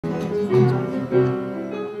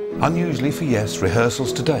Unusually for Yes,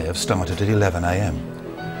 rehearsals today have started at 11 AM.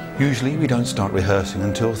 Usually we don't start rehearsing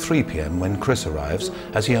until 3 PM when Chris arrives,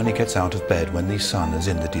 as he only gets out of bed when the sun is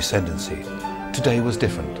in the descendancy. Today was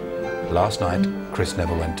different. Last night, Chris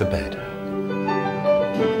never went to bed.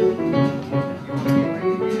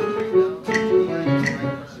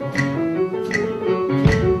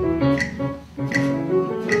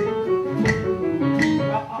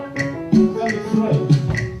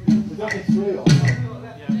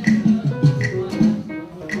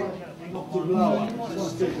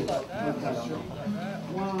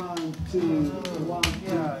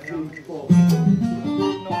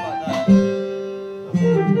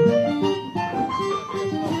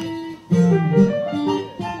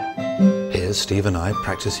 Here's Steve and I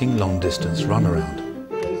practicing long-distance runaround.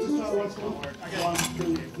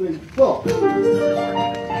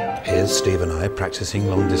 Here's Steve and I practicing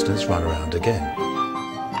long-distance runaround again.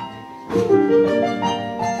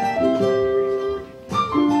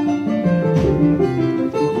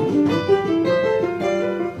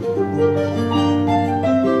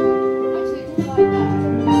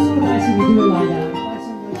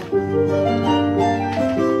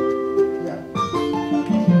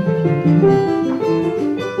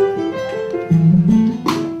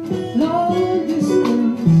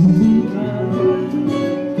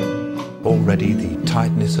 Already the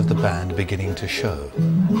tightness of the band beginning to show.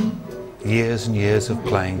 Years and years of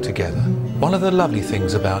playing together. One of the lovely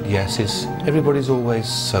things about Yes is everybody's always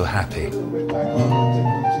so happy.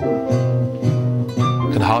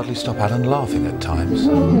 Can hardly stop Alan laughing at times.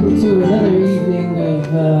 Welcome to another evening of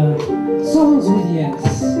Songs with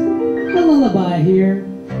Yes. A lullaby here.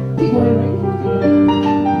 Keep wondering.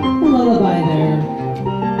 A lullaby there.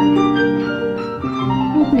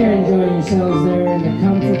 Hope you're enjoying yourselves there in the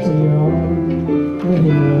comforts of your own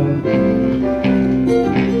living room.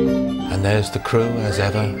 And there's the crew as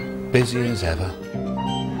ever, busy as ever.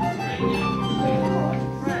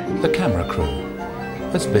 The camera crew,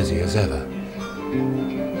 as busy as ever.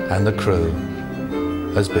 And the crew,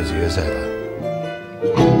 as busy as ever.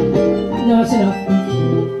 No, it's enough.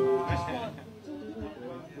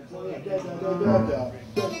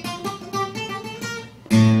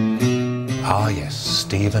 Ah yes,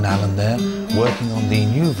 Steve and Alan there, working on the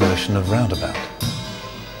new version of Roundabout,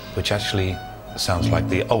 which actually sounds like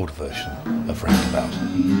the old version of Roundabout.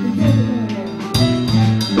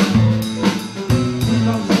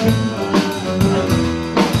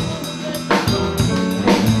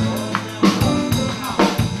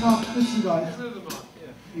 Listen guys,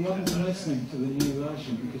 you haven't been listening to the new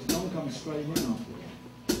version because no one comes straight in after it.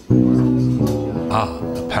 Ah,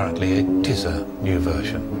 apparently it is a new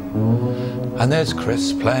version. And there's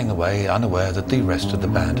Chris playing away, unaware that the rest of the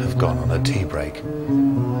band have gone on a tea break.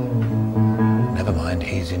 Never mind,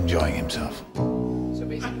 he's enjoying himself. So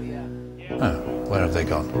basically, yeah. Oh, where have they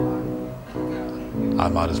gone? I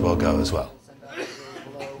might as well go as well.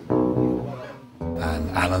 And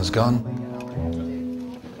Alan's gone.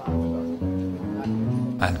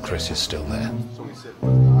 And Chris is still there.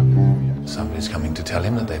 Somebody's coming to tell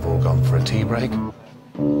him that they've all gone for a tea break.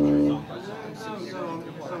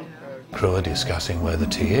 Crew are discussing where the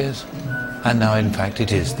tea is. And now, in fact,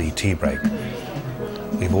 it is the tea break.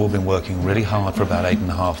 We've all been working really hard for about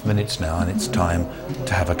 8.5 minutes now, and it's time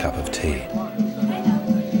to have a cup of tea.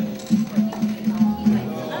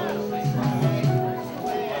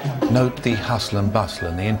 Note the hustle and bustle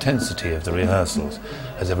and the intensity of the rehearsals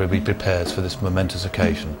as everybody prepares for this momentous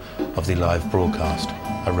occasion of the live broadcast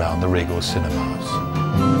around the Regal cinemas.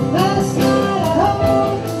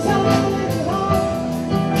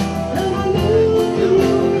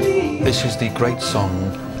 This is the great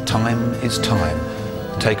song, Time is Time,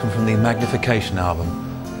 taken from the Magnification album,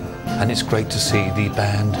 and it's great to see the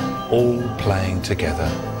band all playing together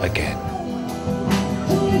again.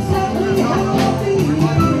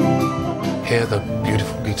 Hear the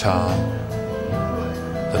beautiful guitar,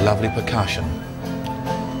 the lovely percussion,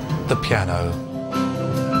 the piano,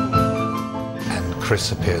 and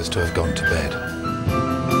Chris appears to have gone to bed.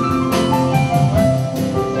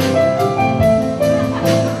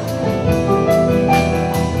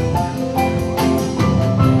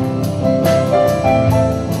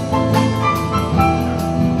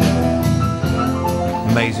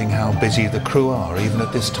 Amazing how busy the crew are, even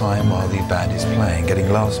at this time while the band is playing,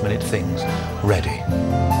 getting last-minute things ready.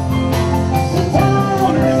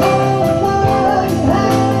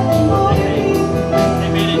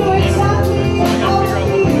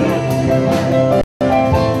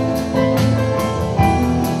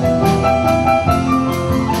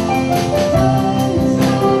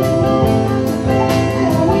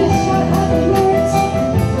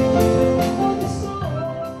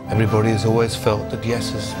 Everybody has always felt that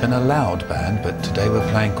Yes has been a loud band, but today we're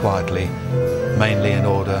playing quietly, mainly in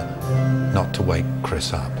order not to wake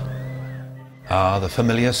Chris up. Ah, the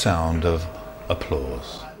familiar sound of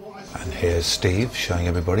applause. And here's Steve showing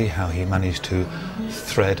everybody how he managed to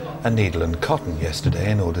thread a needle and cotton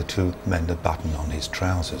yesterday in order to mend a button on his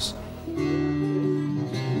trousers.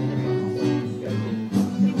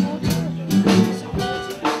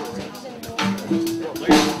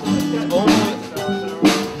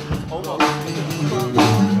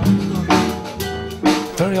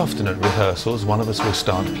 Very often at rehearsals, one of us will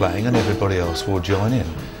start playing and everybody else will join in.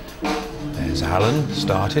 There's Alan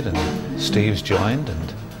started and Steve's joined,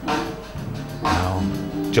 and now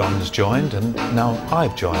John's joined, and now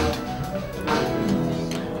I've joined.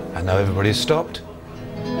 And now everybody's stopped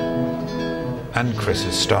and Chris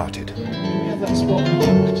has started.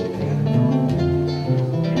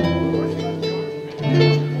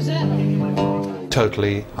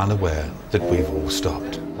 Totally unaware that we've all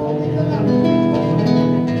stopped.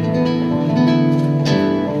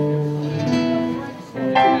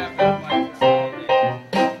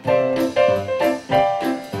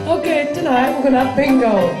 We're going to have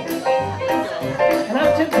bingo. And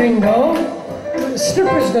after bingo, the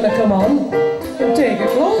stripper's going to come on and take her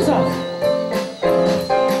clothes off.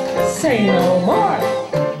 Say no more.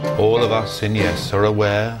 All of us in Yes are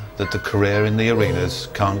aware that the career in the arenas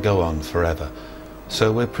can't go on forever.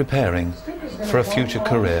 So we're preparing for a future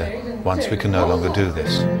career once we can no longer do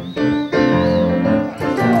this.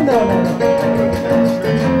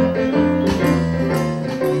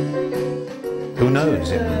 Who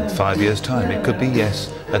knows, in 5 years' time it could be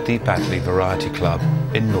Yes at the Batley Variety Club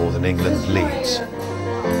in Northern England, Leeds.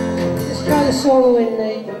 Let's try the solo in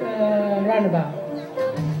the roundabout.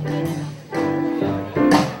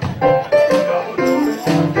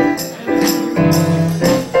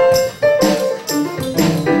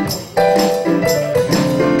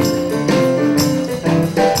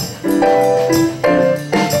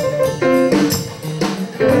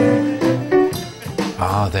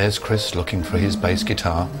 There's Chris looking for his bass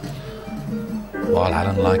guitar, while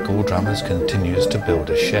Alan, like all drummers, continues to build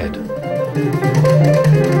a shed.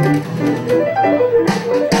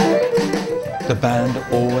 The band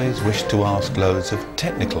always wished to ask loads of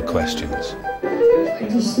technical questions.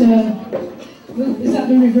 Is that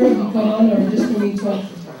the reverb you've got on, or just for me to...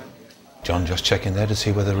 John just checking there to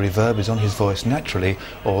see whether the reverb is on his voice naturally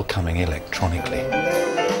or coming electronically.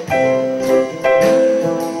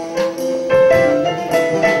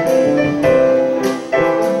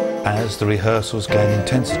 As the rehearsals gain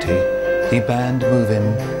intensity, the band move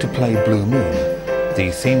in to play Blue Moon,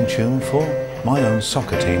 the theme tune for my own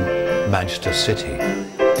soccer team, Manchester City.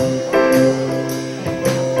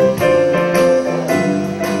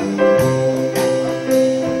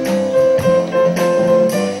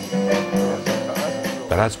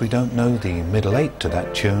 But as we don't know the middle eight to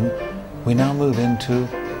that tune, we now move into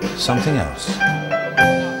something else.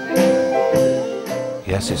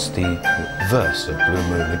 Yes, it's the verse of Blue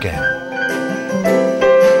Moon again.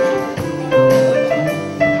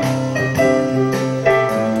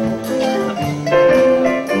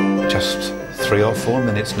 Just 3 or 4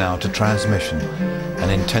 minutes now to transmission,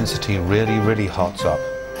 and intensity really hots up.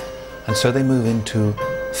 And so they move into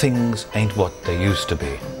Things Ain't What They Used to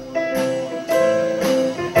Be.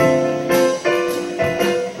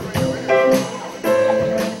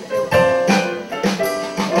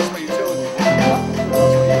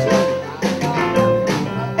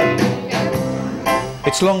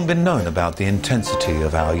 It's long been known about the intensity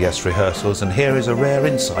of our Yes rehearsals, and here is a rare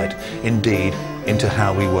insight indeed into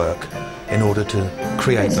how we work in order to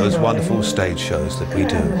create those wonderful stage shows that we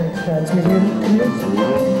do.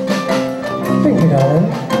 Thank you, darling.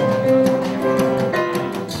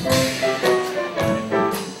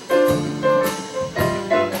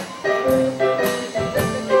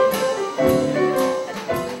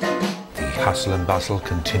 The hustle and bustle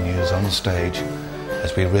continues on stage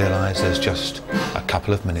as we realise there's just a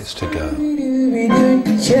couple of minutes to go.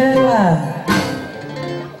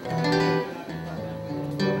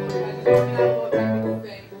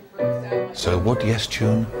 So what Yes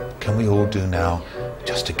tune can we all do now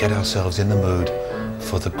just to get ourselves in the mood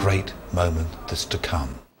for the great moment that's to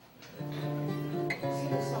come?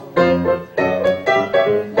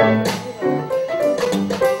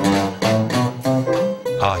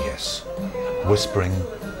 Ah yes, whispering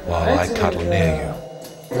while I cuddle near you.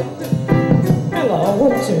 Hello,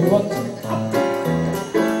 1, 2, 1, 2.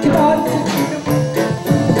 Come on.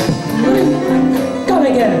 Come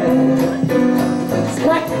again.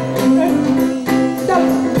 Right.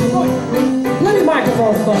 Let me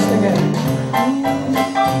microphone first again.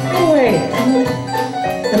 Anyway,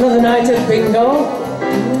 another bingo.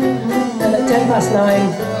 And at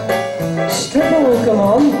 9:10, stripper will come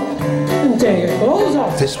on and take your clothes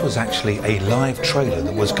off. This was actually a live trailer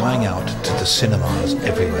that was going out to the cinemas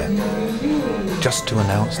everywhere, just to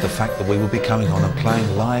announce the fact that we will be coming on and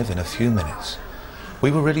playing live in a few minutes. We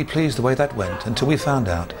were really pleased the way that went until we found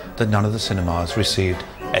out that none of the cinemas received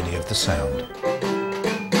any of the sound.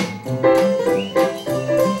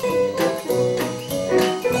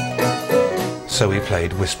 So we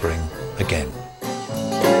played Whispering again.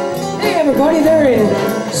 Hey everybody, they're in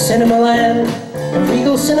Cinema Land.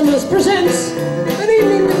 Regal Cinemas presents An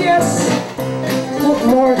Evening with Yes. What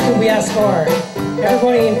more could we ask for?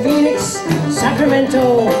 Everybody in Phoenix,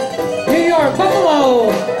 Sacramento, New York,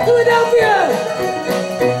 Buffalo, Philadelphia,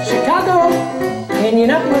 Chicago,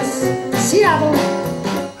 Indianapolis, Seattle.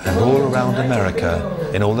 And all around America,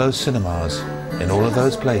 in all those cinemas, in all of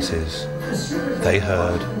those places, they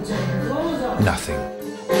heard nothing.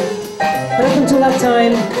 But up until that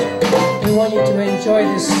time, we want you to enjoy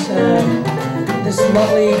this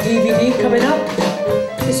lovely DVD coming up.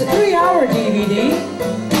 It's a 3-hour DVD,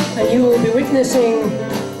 and you will be witnessing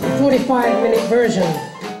the 45-minute version.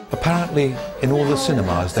 Apparently, in all the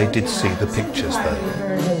cinemas, they did see the pictures though.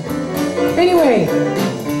 Anyway,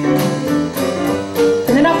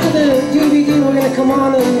 and then after the DVD, we're going to come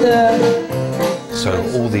on and... So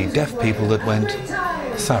all the deaf people that went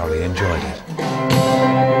thoroughly enjoyed it.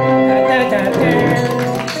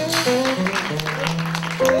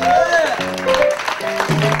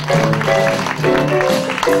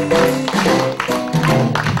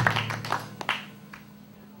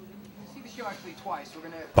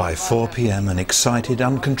 By 4 p.m, an excited,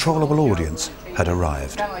 uncontrollable audience had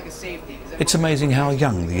arrived. It's amazing how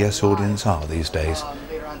young the Yes audience are these days.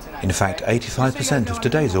 In fact, 85% of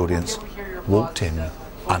today's audience walked in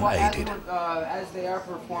unaided. As they are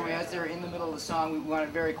performing, as they're in the middle of the song, we want it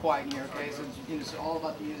very quiet in here, okay? So it's all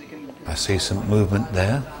about the music. And I see some movement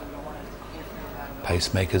there.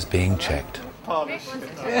 Pacemakers being checked.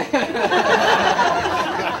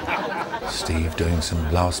 Steve doing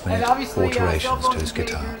some last-minute alterations to his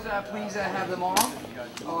guitar. Please have them off.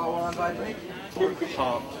 On vibrate.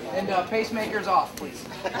 And pacemakers off, please.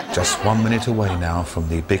 Just 1 minute away now from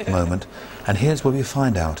the big moment, and here's where we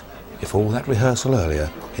find out if all that rehearsal earlier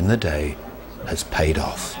in the day has paid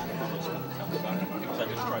off.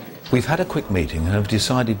 We've had a quick meeting and have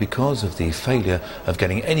decided, because of the failure of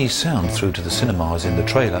getting any sound through to the cinemas in the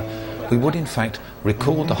trailer, we would in fact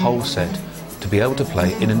record the whole set to be able to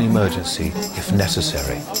play in an emergency if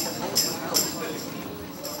necessary.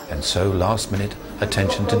 And so last minute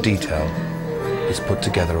attention to detail is put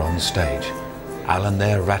together on the stage. Alan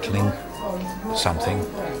there rattling something.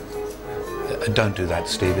 Don't do that,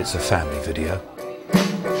 Steve, it's a family video.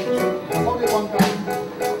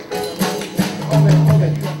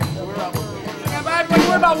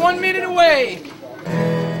 We're about 1 minute away.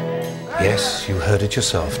 Yes, you heard it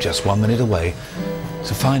yourself, just 1 minute away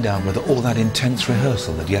to find out whether all that intense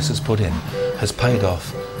rehearsal that Yes has put in has paid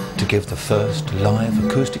off to give the first live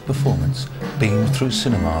acoustic performance beamed through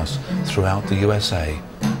cinemas throughout the USA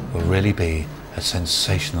will really be as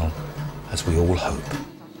sensational as we all hope.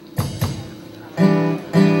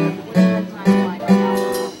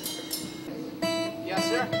 Yes,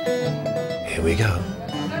 sir. Here we go.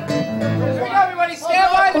 Everybody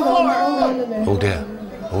stand by the floor. Oh dear,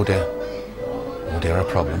 oh dear, oh dear, a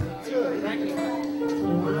problem.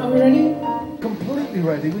 Are we ready? Completely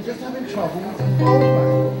ready, we're just having trouble with the rollback.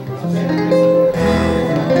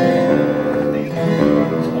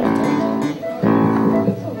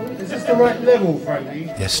 Is this the right level,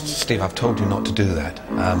 Frankie? Yes, Steve, I've told you not to do that.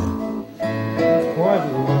 Here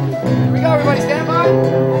we go, everybody stand by.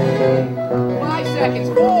 5 seconds.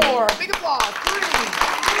 4. Big applause. 3, 2.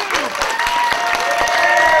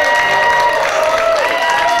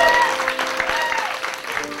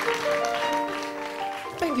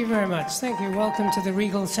 Thank you very much. Thank you. Welcome to the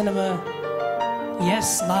Regal Cinema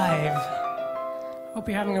Yes Live. Hope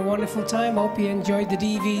you're having a wonderful time. Hope you enjoyed the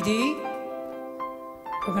DVD.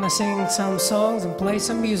 We're going to sing some songs and play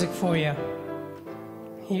some music for you.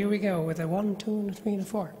 Here we go with a 1, 2, and 3, and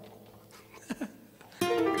 4.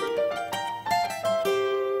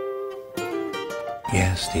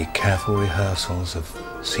 Yes, the careful rehearsals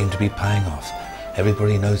seem to be paying off.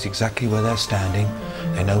 Everybody knows exactly where they're standing.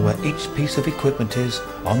 They know where each piece of equipment is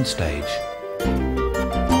on stage.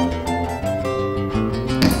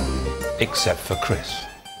 Except for Chris.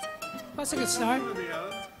 That's a good start.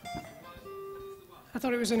 I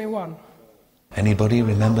thought it was only one. Anybody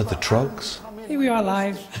remember the Trogs? Here we are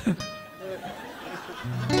live.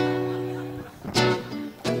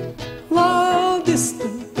 Long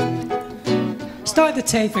distance Start the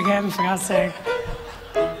tape again, for God's sake.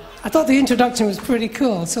 I thought the introduction was pretty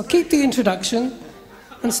cool, so keep the introduction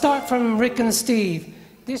and start from Rick and Steve.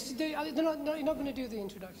 You're not going to do the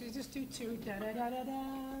introduction, just do two.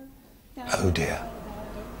 Oh dear,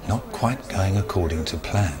 not quite going according to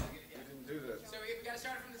plan. So we got to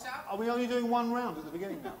start from the top? Are we only doing one round at the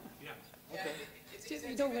beginning now? Yeah. Okay.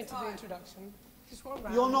 You don't wait to the introduction. Just one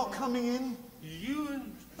round. You're not coming in?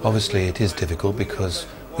 Obviously it is difficult because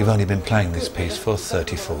we've only been playing this piece for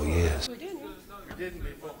 34 years.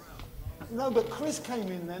 No, but Chris came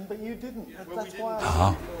in then, but you didn't. That's why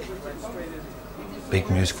Ah, big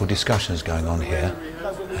musical discussions going on here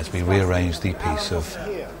as we rearrange the piece of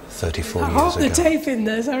 34 I years hope the ago. tape in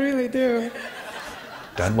this, I really do.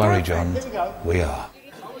 Don't worry, John, we are.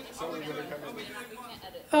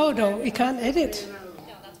 Oh no, you can't edit.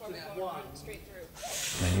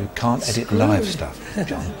 No, you can't edit live stuff,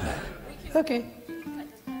 John. No. Okay.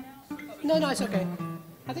 No, it's okay.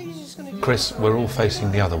 I think you're just going to do... Chris, we're all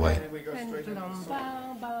facing the other way. Pendulum,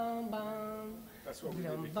 bam, bam, bam.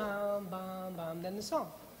 Pendulum, bam, bam, bam. Then the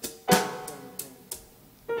song.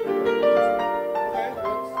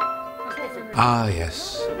 Ah,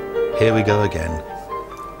 yes. Here we go again.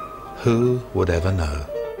 Who would ever know?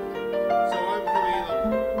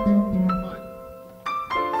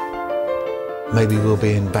 Maybe we'll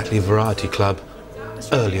be in Batley Variety Club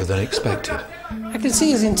earlier than expected. I can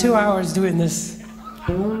see us in 2 hours doing this.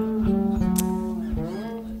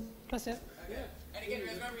 That's it. And again,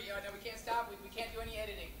 remember, we can't stop. We can't do any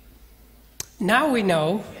editing. Now we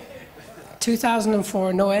know.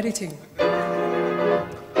 2004, no editing.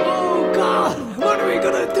 Oh God, what are we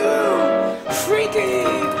gonna do? Freaky!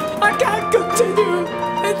 I can't continue.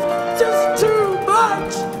 It's just too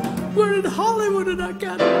much. We're in Hollywood and I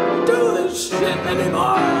can't do this shit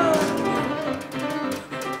anymore.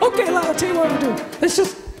 Okay, I'll tell you what we'll do. Let's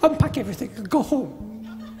just unpack everything and go home.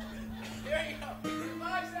 There you go.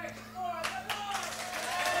 5 seconds.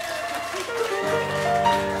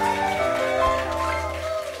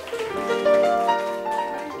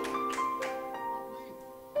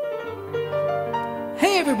 4.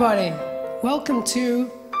 Hey everybody, welcome to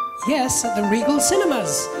Yes at the Regal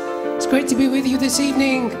Cinemas. It's great to be with you this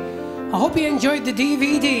evening. I hope you enjoyed the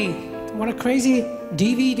DVD. What a crazy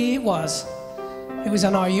DVD it was. It was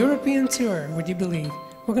on our European tour, would you believe?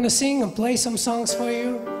 We're going to sing and play some songs for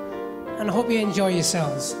you, and I hope you enjoy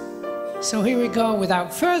yourselves. So here we go,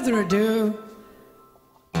 without further ado.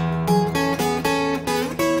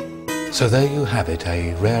 So there you have it,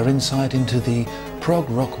 a rare insight into the prog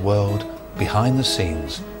rock world behind the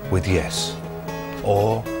scenes with Yes,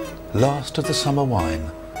 or Last of the Summer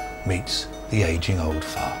Wine meets the Aging Old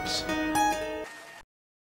Farts.